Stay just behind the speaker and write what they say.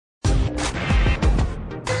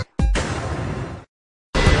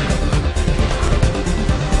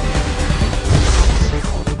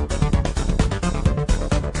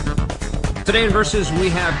Today in Versus, we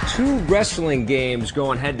have two wrestling games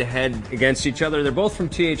going head-to-head against each other. They're both from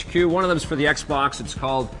THQ. One of them is for the Xbox. It's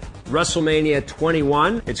called Wrestlemania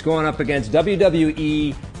 21. It's going up against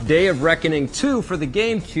WWE Day of Reckoning 2 for the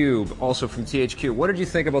GameCube, also from THQ. What did you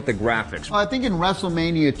think about the graphics? Well, I think in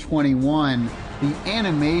Wrestlemania 21, the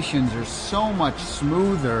animations are so much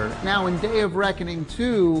smoother. Now, in Day of Reckoning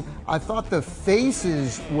 2, I thought the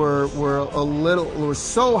faces were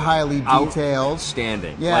so highly detailed.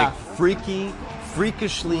 Outstanding. Yeah. Like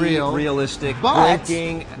freakishly realistic,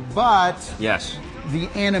 blinking. But yes. The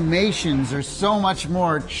animations are so much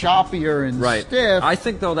more choppier and stiff. I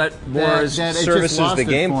think, though, that services the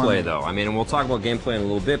gameplay, though. I mean, and we'll talk about gameplay in a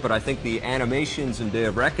little bit, but I think the animations in Day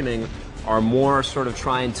of Reckoning are more sort of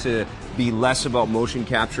trying to be less about motion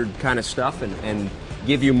captured kind of stuff and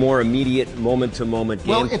give you more immediate moment-to-moment gameplay.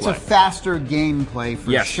 Well, it's a faster gameplay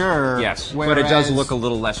for sure. Yes, but it does look a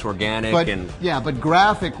little less organic. But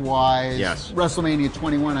graphic-wise, WrestleMania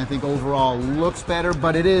 21, I think overall looks better,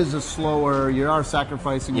 but it is a slower, you are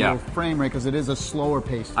sacrificing a little frame rate because it is a slower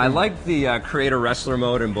pace. I like the creator wrestler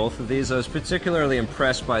mode in both of these. I was particularly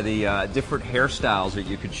impressed by the different hairstyles that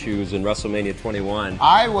you could choose in WrestleMania 21.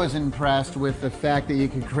 I was impressed with the fact that you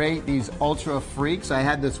could create these ultra freaks. I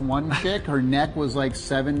had this one chick, her neck was like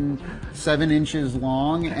 7 inches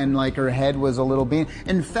long, and like her head was a little bean.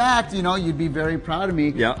 In fact, you know, you'd be very proud of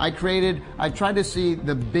me. Yeah. I tried to see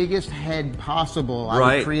the biggest head possible.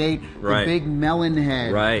 I would create the big melon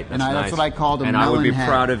head. Right. That's what I called a melon head. And I would be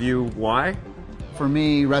proud of you. Why? For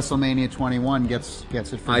me, WrestleMania 21 gets it for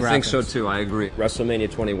graphics. I think so too. I agree. WrestleMania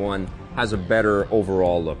 21 has a better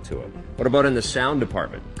overall look to it. What about in the sound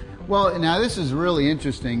department? Well, now this is really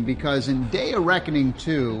interesting because in Day of Reckoning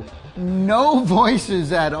 2, no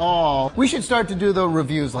voices at all. We should start to do the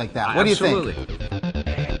reviews like that. What do you think?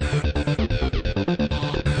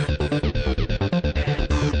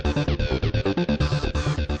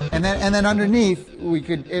 And then underneath,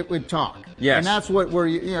 it would talk. Yes. And that's what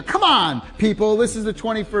come on, people, this is the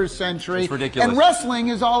 21st century. It's ridiculous. And wrestling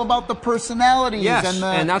is all about the personalities. Yes,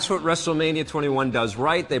 and that's what WrestleMania 21 does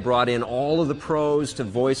right. They brought in all of the pros to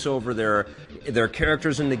voice over their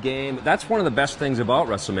characters in the game. That's one of the best things about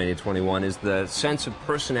WrestleMania 21 is the sense of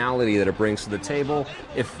personality that it brings to the table.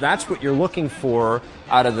 If that's what you're looking for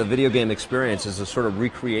out of the video game experience, is a sort of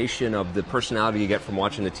recreation of the personality you get from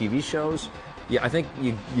watching the TV shows, I think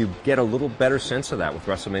you get a little better sense of that with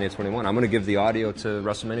WrestleMania 21. I'm going to give the audio to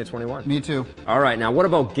WrestleMania 21. Me too. All right, now what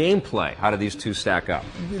about gameplay? How do these two stack up?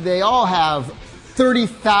 They all have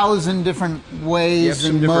 30,000 different ways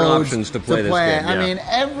and different modes options to play this game. I mean,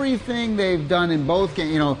 everything they've done in both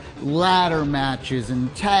games, you know, ladder matches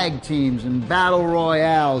and tag teams and battle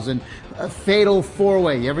royales and a fatal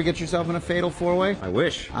four-way. You ever get yourself in a fatal four-way? I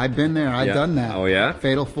wish. I've been there. I've done that. Oh, yeah?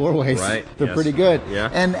 Fatal four-ways. Right. They're pretty good. Yeah.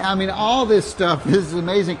 And, I mean, all this stuff is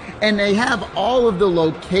amazing. And they have all of the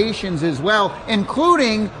locations as well,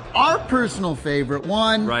 including our personal favorite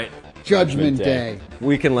one. Right. Judgment Day.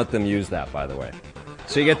 We can let them use that, by the way.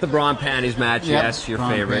 So you get the bra and panties match, yes, your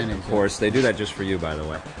favorite, of course. They do that just for you, by the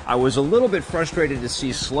way. I was a little bit frustrated to see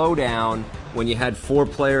slowdown when you had 4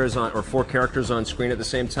 characters on screen at the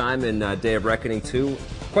same time in Day of Reckoning 2.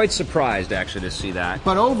 Quite surprised, actually, to see that.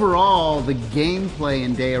 But overall, the gameplay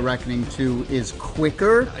in Day of Reckoning 2 is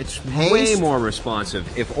quicker. It's way more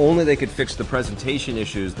responsive. If only they could fix the presentation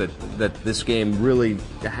issues that this game really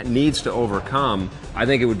needs to overcome, I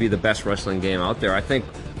think it would be the best wrestling game out there. I think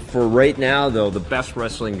for right now, though, the best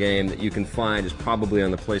wrestling game that you can find is probably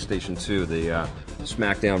on the PlayStation 2, the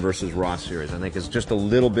SmackDown vs. Raw series. I think it's just a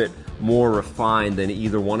little bit more refined than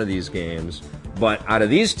either one of these games. But out of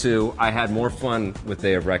these two, I had more fun with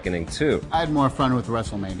Day of Reckoning 2. I had more fun with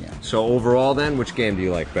WrestleMania. So overall, then, which game do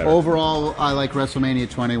you like better? Overall, I like WrestleMania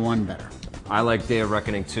 21 better. I like Day of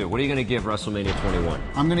Reckoning 2. What are you going to give WrestleMania 21?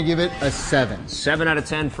 I'm going to give it a 7. 7 out of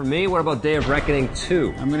 10 for me. What about Day of Reckoning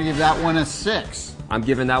 2? I'm going to give that one a 6. I'm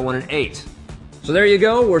giving that one an 8. So there you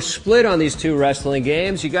go. We're split on these two wrestling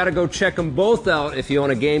games. You got to go check them both out if you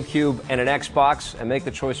own a GameCube and an Xbox, and make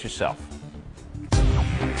the choice yourself.